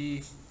she'd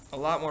be a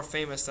lot more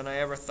famous than I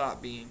ever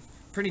thought being.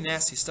 Pretty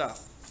nasty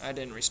stuff." I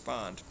didn't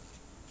respond.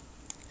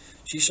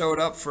 "She showed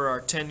up for our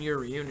 10-year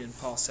reunion,"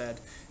 Paul said.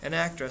 "An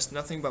actress,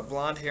 nothing but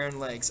blonde hair and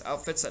legs,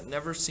 outfits that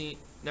never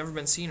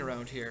been seen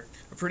around here.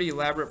 A pretty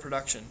elaborate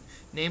production.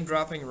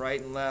 Name-dropping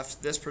right and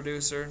left, this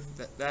producer,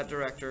 that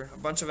director, a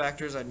bunch of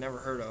actors I'd never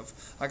heard of.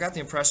 I got the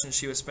impression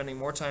she was spending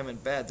more time in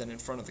bed than in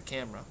front of the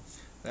camera.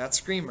 That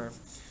Screamer,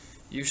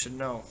 you should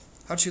know.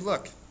 How'd she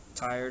look?"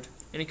 "Tired."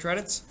 "Any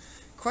credits?"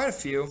 "Quite a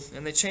few,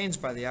 and they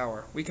changed by the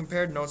hour. We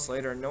compared notes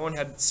later, and no one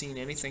had seen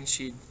anything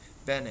she'd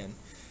been in.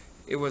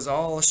 It was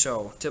all a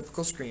show,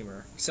 typical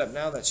Screamer, except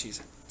now that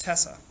she's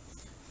Tessa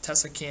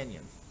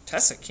Canyon."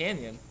 "Tessa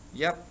Canyon?"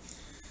 "Yep.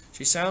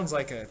 She sounds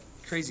like a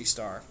crazy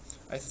star.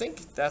 I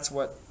think that's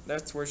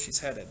where she's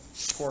headed.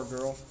 Poor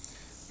girl."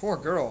 "Poor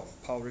girl,"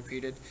 Paul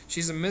repeated.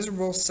 "She's a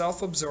miserable,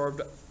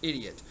 self-absorbed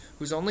idiot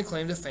whose only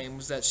claim to fame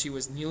was that she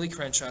was Neely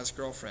Crenshaw's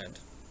girlfriend."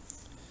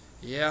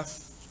 "Yeah."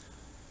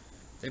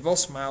 They both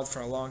smiled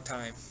for a long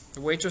time. The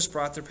waitress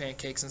brought their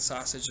pancakes and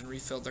sausage and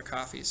refilled their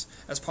coffees.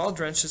 As Paul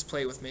drenched his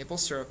plate with maple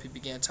syrup, he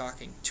began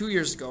talking. 2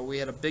 years ago, we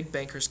had a big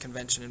bankers'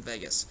 convention in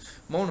Vegas.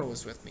 Mona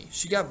was with me.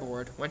 She got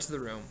bored, went to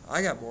the room.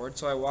 I got bored,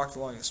 so I walked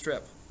along the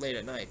strip, late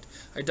at night.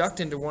 I ducked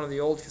into one of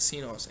the old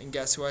casinos, and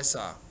guess who I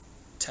saw?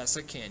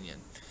 Tessa Canyon.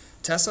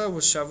 Tessa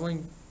was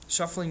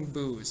shuffling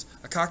booze,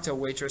 a cocktail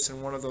waitress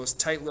in one of those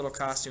tight little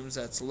costumes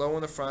that's low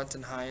in the front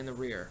and high in the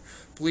rear.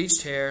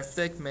 Bleached hair,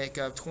 thick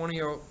makeup, 20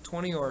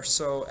 or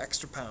so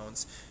extra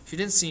pounds. She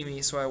didn't see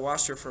me, so I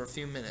watched her for a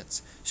few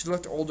minutes. She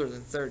looked older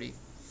than 30.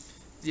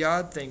 The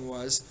odd thing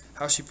was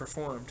how she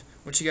performed.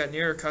 When she got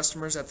near her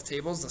customers at the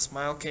tables, the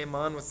smile came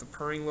on with the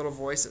purring little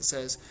voice that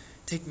says,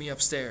 "Take me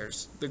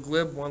upstairs." The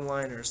glib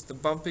one-liners, the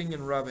bumping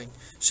and rubbing,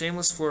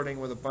 shameless flirting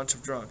with a bunch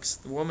of drunks.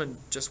 The woman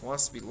just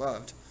wants to be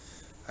loved.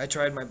 I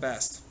tried my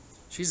best.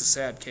 She's a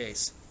sad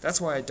case.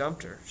 That's why I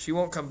dumped her. She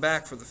won't come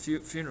back for the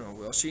funeral,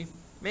 will she?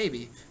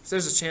 Maybe. If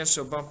there's a chance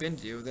she'll bump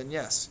into you, then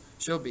yes.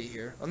 She'll be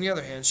here. On the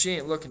other hand, she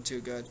ain't looking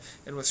too good,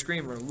 and with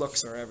Screamer,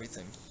 looks are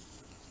everything.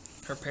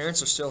 Her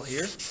parents are still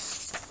here?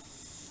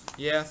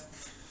 Yeah.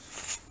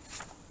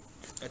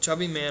 A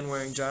chubby man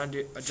wearing a John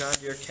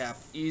Deere cap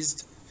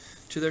eased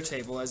to their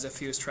table as if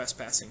he was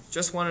trespassing.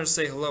 Just wanted to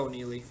say hello,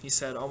 Neely, he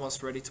said,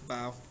 almost ready to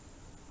bow.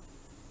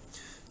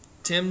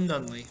 Tim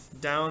Nunley,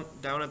 down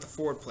at the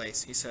Ford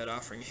place, he said,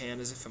 offering a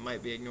hand as if it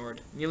might be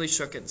ignored. Neely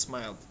shook it and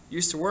smiled.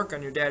 Used to work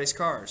on your daddy's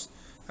cars.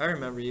 I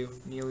remember you,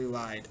 Neely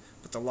lied,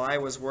 but the lie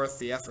was worth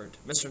the effort.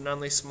 Mr.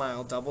 Nunley's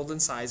smile doubled in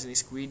size, and he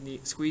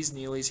squeezed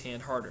Neely's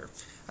hand harder.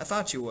 I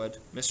thought you would,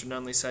 Mr.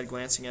 Nunley said,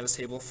 glancing at his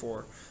table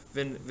for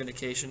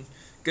vindication.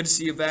 Good to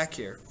see you back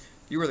here.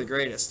 You were the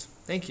greatest.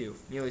 Thank you,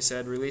 Neely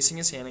said, releasing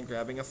his hand and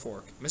grabbing a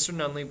fork. Mr.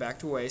 Nunley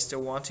backed away,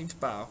 still wanting to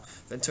bow,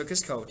 then took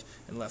his coat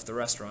and left the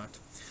restaurant.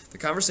 The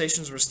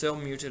conversations were still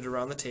muted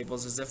around the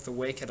tables as if the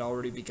wake had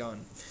already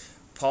begun.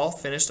 Paul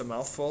finished a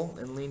mouthful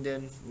and leaned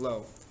in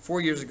low.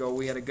 4 years ago,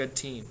 we had a good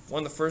team.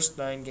 Won the first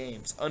 9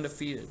 games,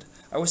 undefeated.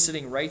 I was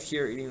sitting right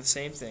here eating the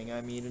same thing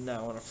I'm eating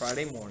now on a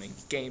Friday morning,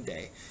 game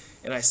day,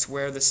 and I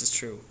swear this is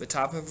true. The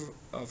topic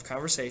of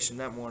conversation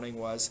that morning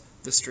was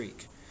the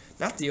streak.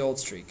 Not the old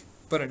streak,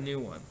 but a new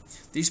one.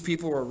 These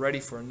people were ready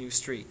for a new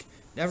streak.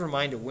 Never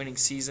mind a winning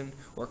season,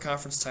 or a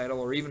conference title,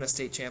 or even a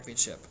state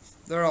championship.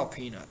 They're all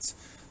peanuts.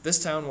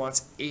 This town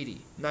wants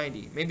 80,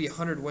 90, maybe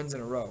 100 wins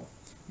in a row.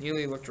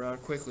 Neely looked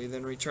around quickly,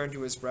 then returned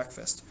to his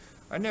breakfast.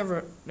 I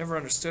never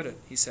understood it,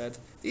 he said.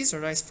 These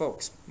are nice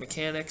folks.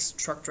 Mechanics,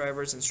 truck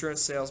drivers,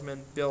 insurance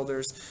salesmen,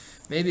 builders,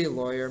 maybe a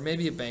lawyer,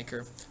 maybe a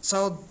banker.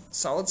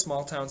 Solid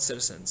small-town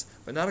citizens,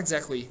 but not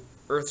exactly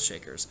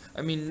earth-shakers.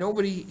 I mean,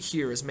 nobody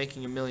here is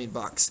making $1 million,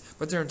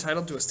 but they're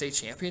entitled to a state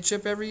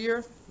championship every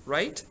year?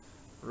 Right?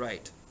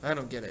 Right. I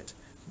don't get it.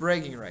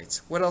 Bragging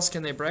rights. What else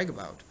can they brag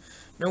about?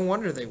 No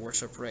wonder they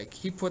worship Rake.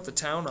 He put the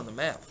town on the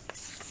map.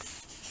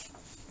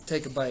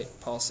 Take a bite,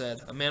 Paul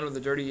said. A man with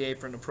a dirty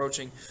apron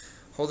approaching,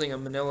 holding a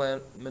manila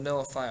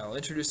file,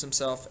 introduced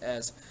himself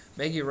as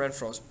Maggie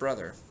Renfro's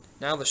brother,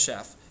 now the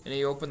chef, and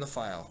he opened the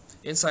file.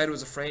 Inside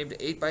was a framed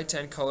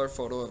 8x10 color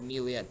photo of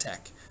Neely at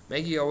Tech.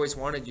 Maggie always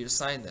wanted you to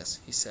sign this,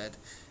 he said.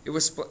 It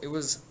was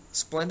a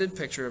splendid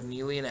picture of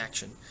Neely in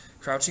action,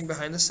 crouching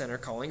behind the center,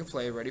 calling a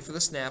play, ready for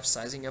the snap,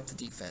 sizing up the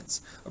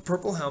defense. A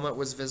purple helmet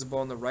was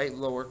visible in the right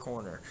lower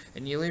corner,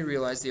 and Neely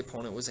realized the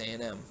opponent was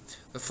A&M.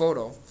 The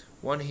photo,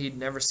 one he'd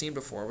never seen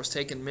before, was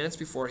taken minutes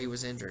before he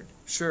was injured.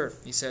 Sure,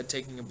 he said,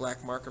 taking a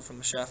black marker from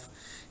the chef.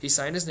 He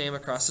signed his name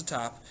across the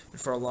top, and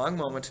for a long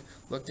moment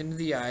looked into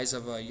the eyes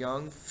of a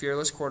young,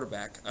 fearless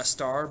quarterback, a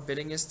star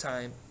biding his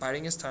time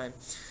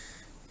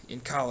in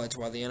college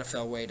while the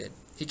NFL waited.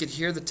 He could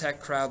hear the Tech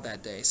crowd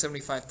that day,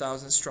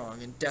 75,000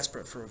 strong and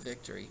desperate for a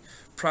victory,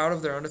 proud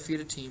of their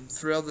undefeated team,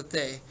 thrilled that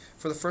they,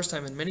 for the first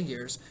time in many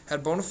years,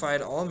 had bona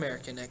fide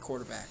All-American at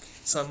quarterback.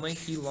 Suddenly,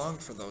 he longed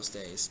for those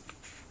days.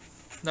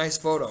 Nice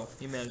photo,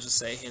 he managed to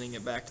say, handing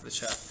it back to the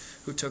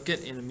chef, who took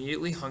it and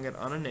immediately hung it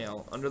on a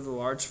nail under the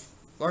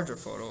larger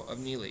photo of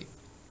Neely.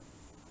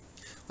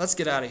 Let's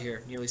get out of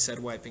here, Neely said,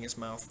 wiping his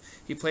mouth.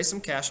 He placed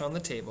some cash on the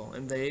table,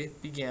 and they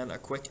began a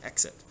quick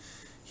exit.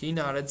 He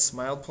nodded,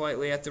 smiled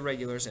politely at the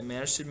regulars, and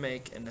managed to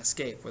make an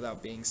escape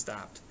without being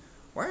stopped.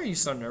 Why are you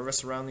so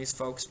nervous around these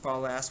folks?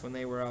 Paul asked when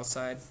they were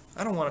outside.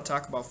 I don't want to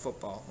talk about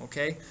football,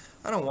 okay?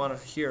 I don't want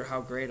to hear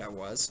how great I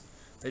was.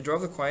 They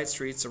drove the quiet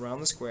streets around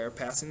the square,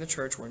 passing the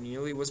church where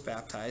Neely was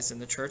baptized, and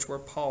the church where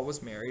Paul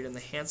was married, and the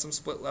handsome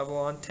split level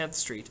on 10th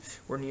Street,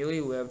 where Neely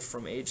lived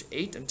from age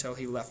 8 until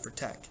he left for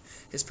Tech.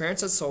 His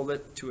parents had sold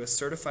it to a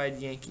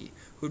certified Yankee,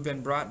 who'd been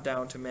brought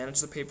down to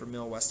manage the paper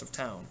mill west of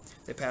town.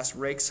 They passed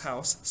Rake's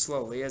house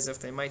slowly, as if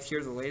they might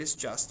hear the latest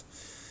just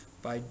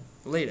by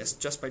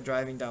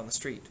driving down the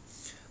street.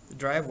 The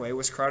driveway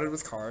was crowded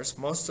with cars,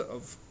 most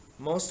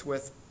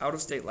with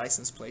out-of-state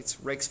license plates,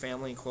 Rake's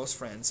family and close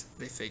friends,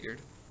 they figured.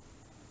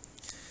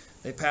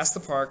 They passed the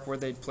park where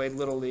they'd played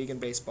Little League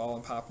and baseball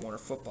and Pop Warner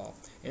football,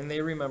 and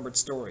they remembered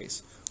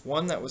stories.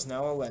 One that was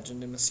now a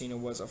legend in Messina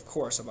was, of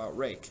course, about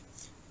Rake.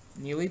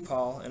 Neely,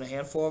 Paul, and a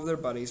handful of their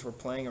buddies were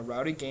playing a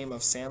rowdy game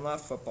of sandlot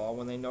football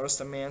when they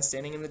noticed a man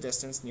standing in the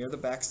distance near the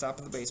backstop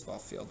of the baseball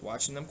field,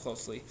 watching them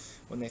closely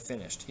when they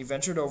finished. He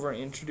ventured over and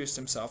introduced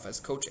himself as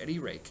Coach Eddie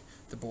Rake.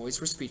 The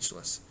boys were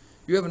speechless.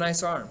 You have a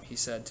nice arm, he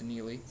said to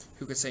Neely,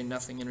 who could say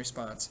nothing in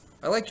response.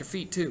 I like your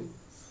feet, too.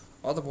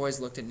 All the boys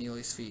looked at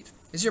Neely's feet.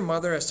 Is your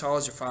mother as tall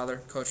as your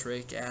father? Coach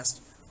Rake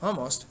asked.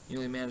 Almost,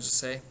 Neely managed to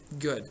say.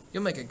 Good.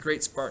 You'll make a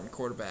great Spartan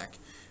quarterback.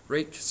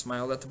 Rake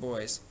smiled at the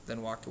boys,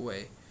 then walked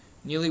away.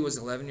 Neely was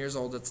 11 years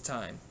old at the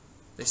time.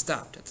 They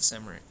stopped at the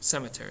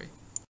cemetery.